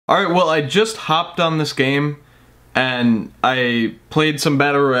Alright, well, I just hopped on this game and I played some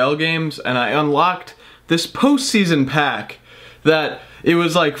Battle Royale games and I unlocked this postseason pack that it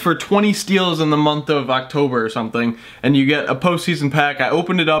was like for 20 steals in the month of October or something, and you get a postseason pack. I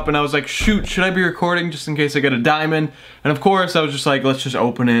opened it up and I was like, shoot, should I be recording just in case I get a diamond? And of course I was just like, let's just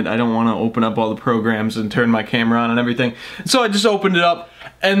open it. I don't want to open up all the programs and turn my camera on and everything. So I just opened it up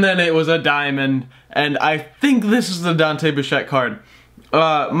and then it was a diamond, and I think this is the Dante Bichette card.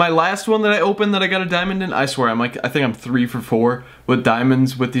 My last one that I opened that I got a diamond in, I swear, I think I'm 3 for 4 with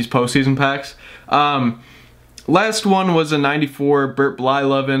diamonds with these postseason packs. Last one was a 94 Burt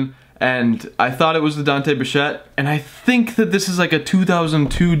Blyleven, and I thought it was the Dante Bichette, and I think that this is like a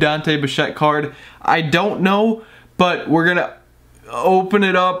 2002 Dante Bichette card. I don't know, but we're gonna open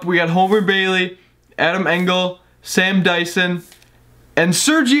it up. We got Homer Bailey, Adam Engel, Sam Dyson, and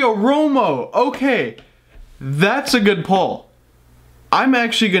Sergio Romo. Okay, that's a good pull. I'm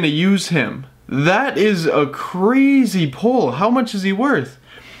actually gonna use him. That is a crazy pull. How much is he worth?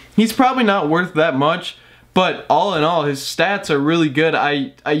 He's probably not worth that much, but all in all, his stats are really good.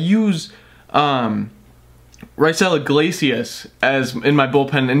 I use Raisel Iglesias as in my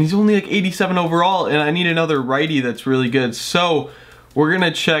bullpen, and he's only like 87 overall, and I need another righty that's really good. So we're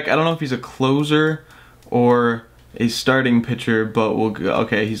gonna check. I don't know if he's a closer or a starting pitcher, but we'll go.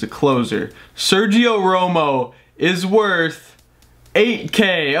 Okay, he's a closer. Sergio Romo is worth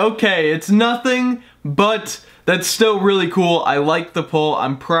 8K. Okay, it's nothing, but that's still really cool. I like the pull.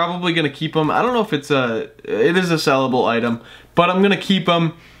 I'm probably gonna keep him. I don't know if it is a sellable item, but I'm gonna keep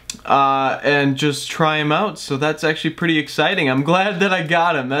him and just try him out. So that's actually pretty exciting. I'm glad that I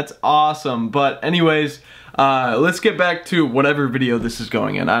got him. That's awesome. But anyways, let's get back to whatever video this is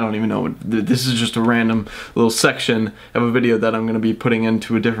going in. I don't even know. This is just a random little section of a video that I'm gonna be putting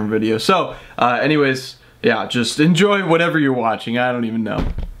into a different video. So anyways, yeah, just enjoy whatever you're watching. I don't even know.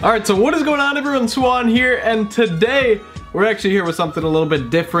 Alright, so what is going on, everyone? Swan here, and today we're actually here with something a little bit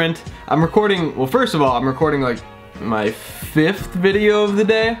different. I'm recording, well, first of all, I'm recording like my 5th video of the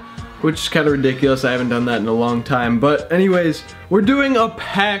day, which is kind of ridiculous. I haven't done that in a long time. But anyways, we're doing a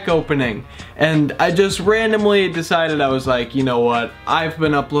pack opening, and I just randomly decided, I was like, you know what? I've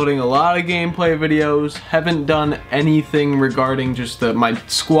been uploading a lot of gameplay videos, haven't done anything regarding just my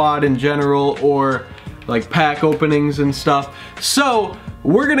squad in general or like pack openings and stuff. So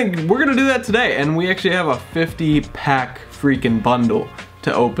we're gonna do that today, and we actually have a 50 pack freaking bundle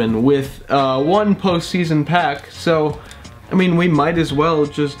to open with one postseason pack. So I mean, we might as well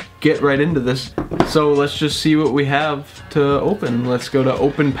just get right into this. So let's just see what we have to open. Let's go to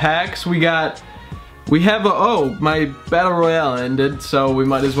open packs. We have oh, my Battle Royale ended, so we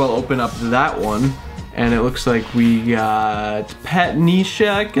might as well open up that one. And it looks like we got Pat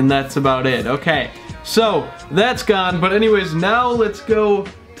Neshek, and that's about it. Okay. So that's gone, but anyways, now let's go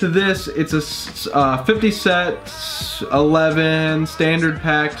to this. It's a 50 set, 11 standard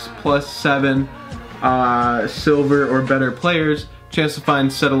packs plus 7 silver or better players. Chance to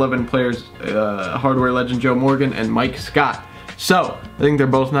find set 11 players, hardware legend Joe Morgan and Mike Scott. So I think they're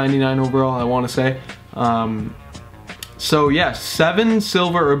both 99 overall, I want to say. So yeah, 7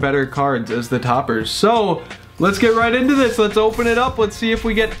 silver or better cards as the toppers. So let's get right into this. Let's open it up. Let's see if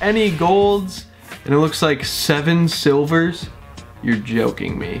we get any golds. And it looks like 7 silvers. You're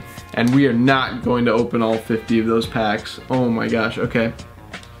joking me. And we are not going to open all 50 of those packs. Oh my gosh, okay.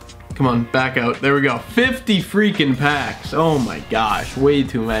 Come on, back out. There we go. 50 freaking packs. Oh my gosh, way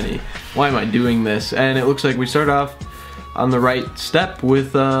too many. Why am I doing this? And it looks like we start off on the right step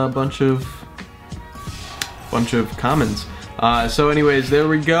with a bunch of commons. So anyways, there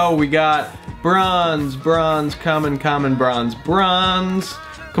we go. We got bronze, bronze, common, common, bronze, bronze.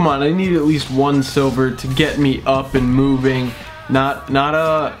 Come on, I need at least 1 silver to get me up and moving. Not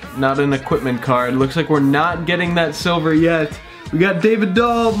an equipment card. Looks like we're not getting that silver yet. We got David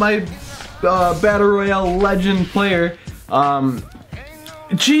Dahl, my Battle Royale legend player.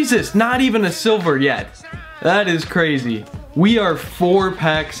 Jesus, not even a silver yet. That is crazy. We are 4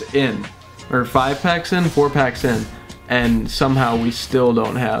 packs in, or 5 packs in, 4 packs in, and somehow we still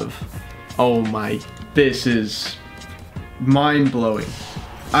don't have. Oh my, this is mind-blowing.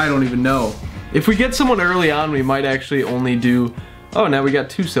 I don't even know. If we get someone early on, we might actually only do, oh, now we got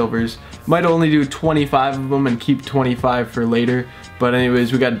 2 silvers. Might only do 25 of them and keep 25 for later. But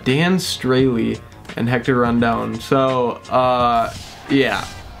anyways, we got Dan Straley and Hector Rundown. So, yeah,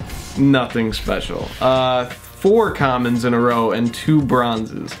 nothing special. 4 commons in a row and 2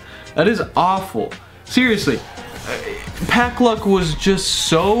 bronzes. That is awful. Seriously, pack luck was just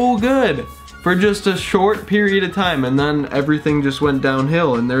so good for just a short period of time, and then everything just went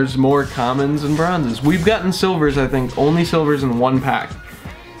downhill, and there's more commons and bronzes. We've gotten silvers, I think, only silvers in 1 pack.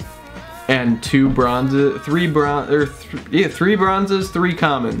 and 2 bronzes, 3 bronzes, 3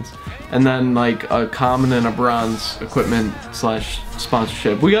 commons, and then like a common and a bronze equipment slash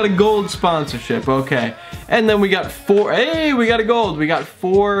sponsorship. We got a gold sponsorship, okay. And then we got 4, hey, we got a gold. We got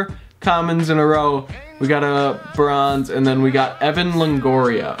 4 commons in a row. We got a bronze, and then we got Evan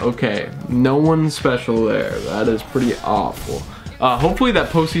Longoria. Okay, no one special there. That is pretty awful. Hopefully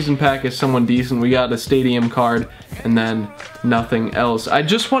that postseason pack is someone decent. We got a stadium card, and then nothing else. I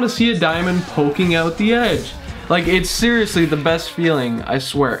just want to see a diamond poking out the edge. Like, it's seriously the best feeling, I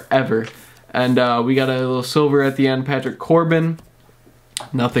swear, ever. And we got a little silver at the end, Patrick Corbin.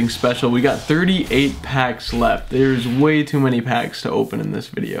 Nothing special. We got 38 packs left. There's way too many packs to open in this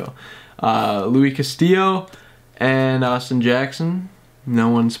video. Louis Castillo and Austin Jackson. No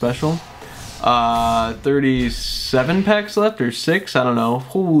one special. 37 packs left, or 6, I don't know.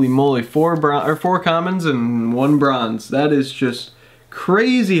 Holy moly, 4 commons and 1 bronze. That is just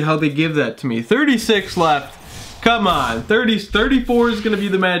crazy how they give that to me. 36 left. Come on, 34 is gonna be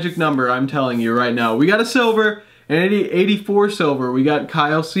the magic number, I'm telling you right now. We got a silver, and 84 silver. We got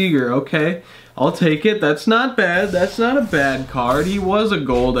Kyle Seager, okay. I'll take it, that's not bad. That's not a bad card. He was a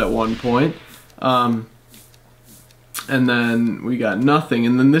gold at one point. And then we got nothing.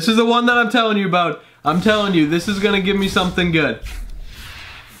 And then this is the one that I'm telling you about. I'm telling you, this is gonna give me something good.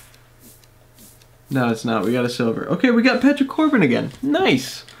 No, it's not. We got a silver. Okay, we got Patrick Corbin again.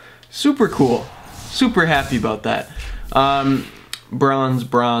 Nice. Super cool. Super happy about that. Bronze,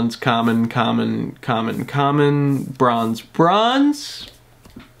 bronze, common, common, common, common, bronze, bronze.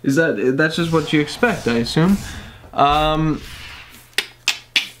 That's just what you expect, I assume.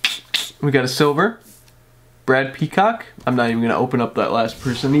 We got a silver. Brad Peacock. I'm not even gonna open up that last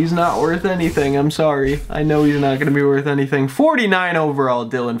person. He's not worth anything. I'm sorry. I know he's not gonna be worth anything. 49 overall,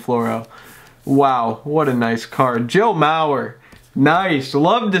 Dylan Floro. Wow, what a nice card. Joe Mauer. Nice.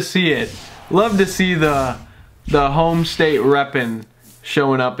 Love to see it. Love to see the home state reppin'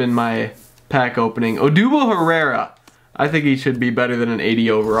 showing up in my pack opening. Odubel Herrera. I think he should be better than an 80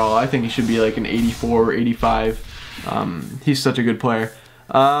 overall. I think he should be like an 84 or 85. He's such a good player.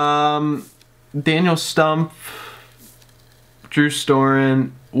 Daniel Stump, Drew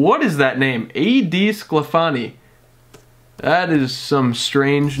Storen. What is that name? A.D. Sclafani. That is some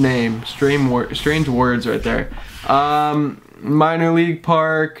strange name. Strange words right there. Minor League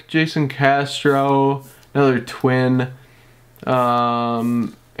Park, Jason Castro, another twin.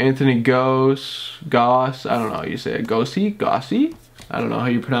 Anthony Goss, I don't know how you say it. Gossi? I don't know how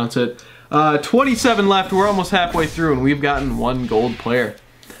you pronounce it. 27 left. We're almost halfway through, and we've gotten 1 gold player.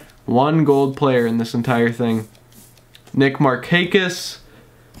 1 gold player in this entire thing. Nick Markakis.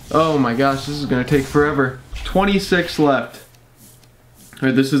 Oh my gosh, this is gonna take forever. 26 left.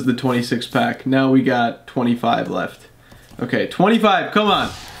 Or this is the 26 pack. Now we got 25 left. Okay, 25, come on.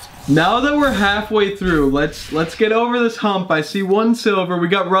 Now that we're halfway through, let's get over this hump. I see 1 silver. We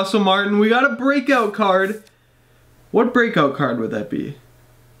got Russell Martin. We got a breakout card. What breakout card would that be?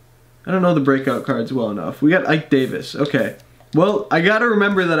 I don't know the breakout cards well enough. We got Ike Davis. Okay. Well, I gotta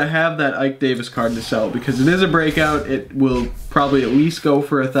remember that I have that Ike Davis card to sell because it is a breakout. It will probably at least go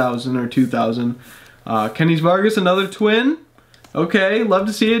for 1,000 or 2,000. Kenny Vargas, another twin. Okay, love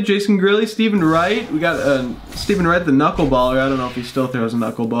to see it. Jason Grilly, Stephen Wright. We got Stephen Wright, the knuckleballer. I don't know if he still throws a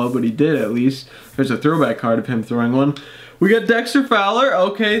knuckleball, but he did at least. There's a throwback card of him throwing one. We got Dexter Fowler.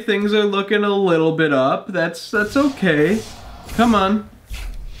 Okay, things are looking a little bit up. That's okay. Come on.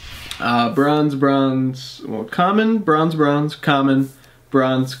 Bronze, bronze. Well, common, bronze, bronze, common,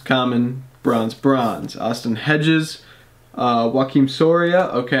 bronze, common, bronze, bronze. Austin Hedges. Joaquim Soria.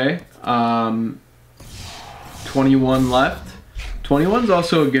 Okay. 21 left. 21's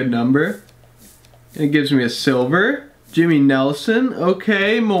also a good number. It gives me a silver. Jimmy Nelson.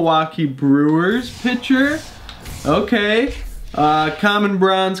 Okay. Milwaukee Brewers pitcher. Okay. Common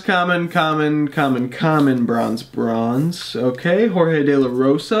bronze, common, common, common, common, bronze, bronze. Okay. Jorge De La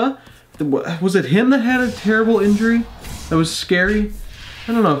Rosa. Was it him that had a terrible injury? That was scary?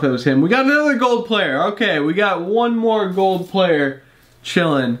 I don't know if that was him. We got another gold player. Okay, we got 1 more gold player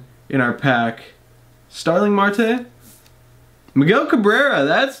chilling in our pack. Starling Marte? Miguel Cabrera,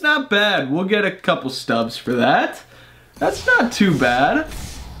 that's not bad. We'll get a couple stubs for that. That's not too bad.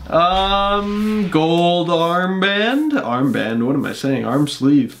 Gold armband. Armband, what am I saying? Arm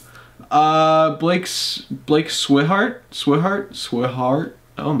sleeve. Blake Swihart.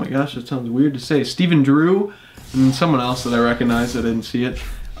 Oh my gosh, that sounds weird to say. Stephen Drew, and someone else that I recognize. I didn't see it.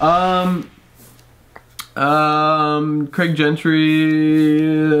 Craig Gentry,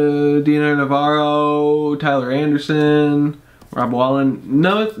 Dina Navarro, Tyler Anderson, Rob Wallen.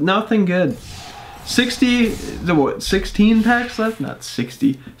 No, nothing good. 60, what, 16 packs left? Not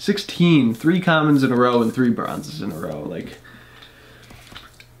 60. 16. 3 commons in a row and 3 bronzes in a row. Like,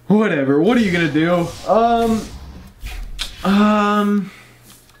 whatever. What are you gonna do?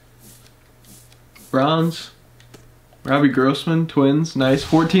 Bronze. Robbie Grossman, Twins. Nice.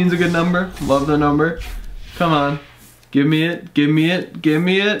 14's a good number. Love the number. Come on. Give me it. Give me it. Give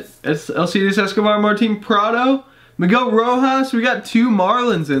me it. It's Alcides Escobar, Martin Prado. Miguel Rojas, we got 2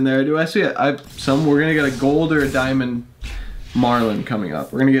 Marlins in there. Do I see it? We're gonna get a gold or a diamond Marlin coming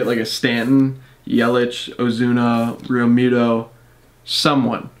up. We're gonna get like a Stanton, Yelich, Ozuna, Realmuto,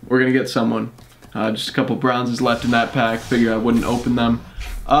 someone. We're gonna get someone. Just a couple bronzes left in that pack. Figure I wouldn't open them.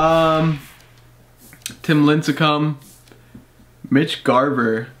 Tim Lincecum, Mitch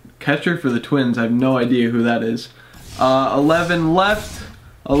Garver, catcher for the Twins. I have no idea who that is. 11 left.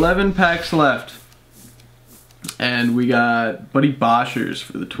 11 packs left. And we got Buddy Boshers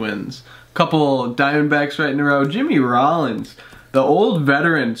for the Twins. Couple Diamondbacks right in a row. Jimmy Rollins, the old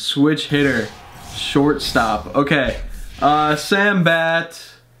veteran switch hitter, shortstop. Okay, Sam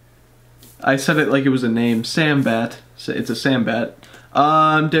Bat. I said it like it was a name. Sam Bat. It's a Sam Bat.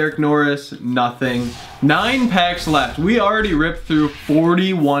 Derek Norris, nothing. 9 packs left. We already ripped through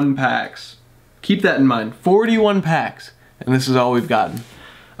 41 packs. Keep that in mind. 41 packs. And this is all we've gotten.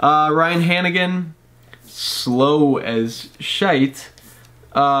 Ryan Hannigan. Slow as shite.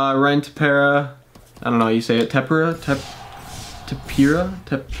 Ryan Tepera. I don't know how you say it. Tepera?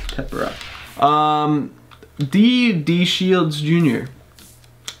 Tepera. D. Shields Jr.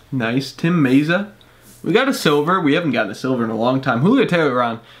 Nice. Tim Meza. We got a silver. We haven't gotten a silver in a long time. Julio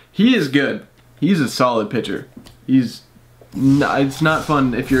Teheran. He is good. He's a solid pitcher. It's not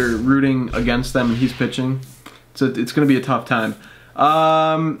fun if you're rooting against them and he's pitching. So it's going to be a tough time.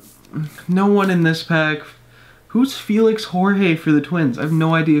 No one in this pack. Who's Felix Jorge for the Twins? I have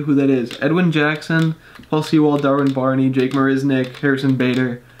no idea who that is. Edwin Jackson, Paul Sewald, Darwin Barney, Jake Marisnick, Harrison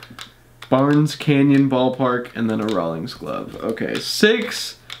Bader, Barnes Canyon Ballpark, and then a Rawlings glove. Okay,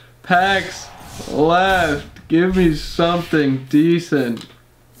 6 packs left. Give me something decent.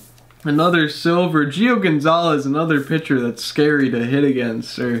 Another silver. Gio Gonzalez, another pitcher that's scary to hit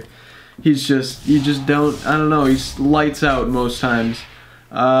against. Or you just don't, I don't know, he's lights out most times.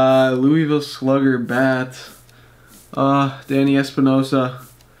 Louisville Slugger bat. Danny Espinosa.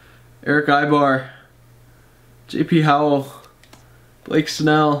 Eric Ibar. JP Howell. Blake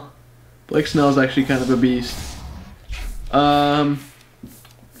Snell. Blake Snell's actually kind of a beast. Oh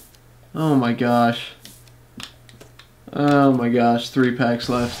my gosh. Oh my gosh, 3 packs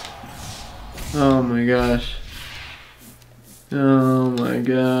left. Oh my gosh. Oh my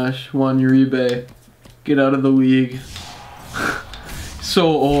gosh. Juan Uribe. Get out of the league. So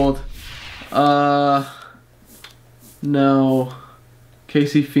old. No.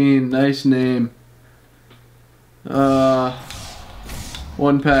 Casey Fiend, nice name. 1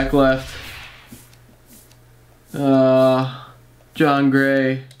 pack left. John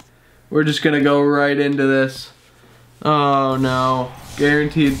Gray. We're just gonna go right into this. Oh no.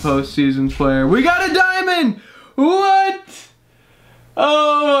 Guaranteed postseason player. We got a diamond! What?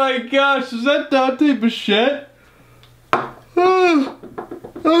 Oh my gosh, is that Dante Bichette? Oh,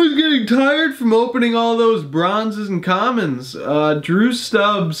 I was getting tired from opening all those bronzes and commons. Drew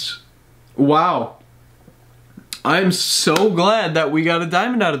Stubbs. Wow. I'm so glad that we got a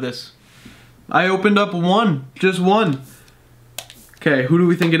diamond out of this. I opened up 1. Just 1. Okay, who do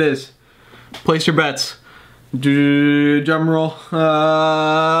we think it is? Place your bets. Drum roll. Bert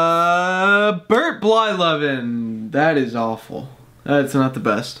Blyleven. That is awful. That's not the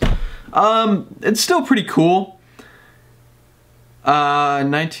best. It's still pretty cool.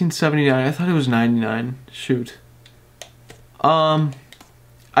 1979. I thought it was 99. Shoot. I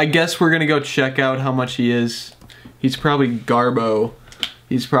guess we're gonna go check out how much he is. He's probably Garbo.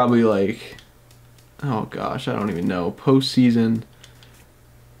 He's probably like, oh gosh, I don't even know. Postseason.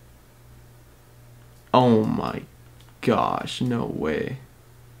 Oh my gosh, no way.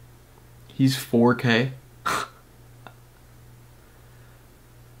 He's 4K?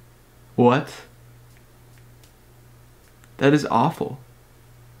 What? That is awful.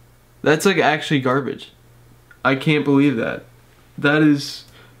 That's like actually garbage. I can't believe that. That is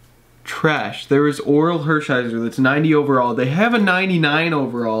trash. There is Oral Hershiser that's 90 overall. They have a 99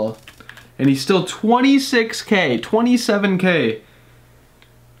 overall. And he's still 26K, 27K.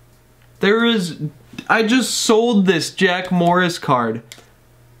 There is... I just sold this Jack Morris card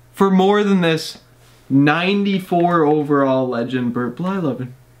for more than this 94 overall legend Bert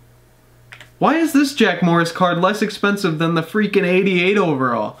Blyleven. Why is this Jack Morris card less expensive than the freaking 88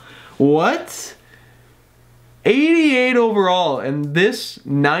 overall? What? 88 overall, and this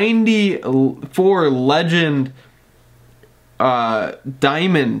 94 legend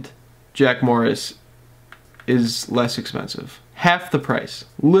diamond Jack Morris is less expensive. Half the price.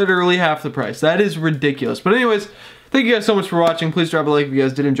 Literally half the price. That is ridiculous. But anyways, thank you guys so much for watching. Please drop a like if you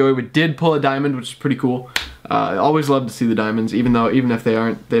guys did enjoy. We did pull a diamond, which is pretty cool. I always love to see the diamonds, even if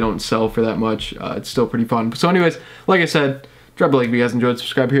they don't sell for that much. It's still pretty fun. So anyways, like I said, drop a like if you guys enjoyed.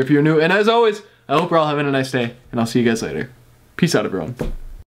 Subscribe here if you're new. And as always, I hope you're all having a nice day, and I'll see you guys later. Peace out, everyone.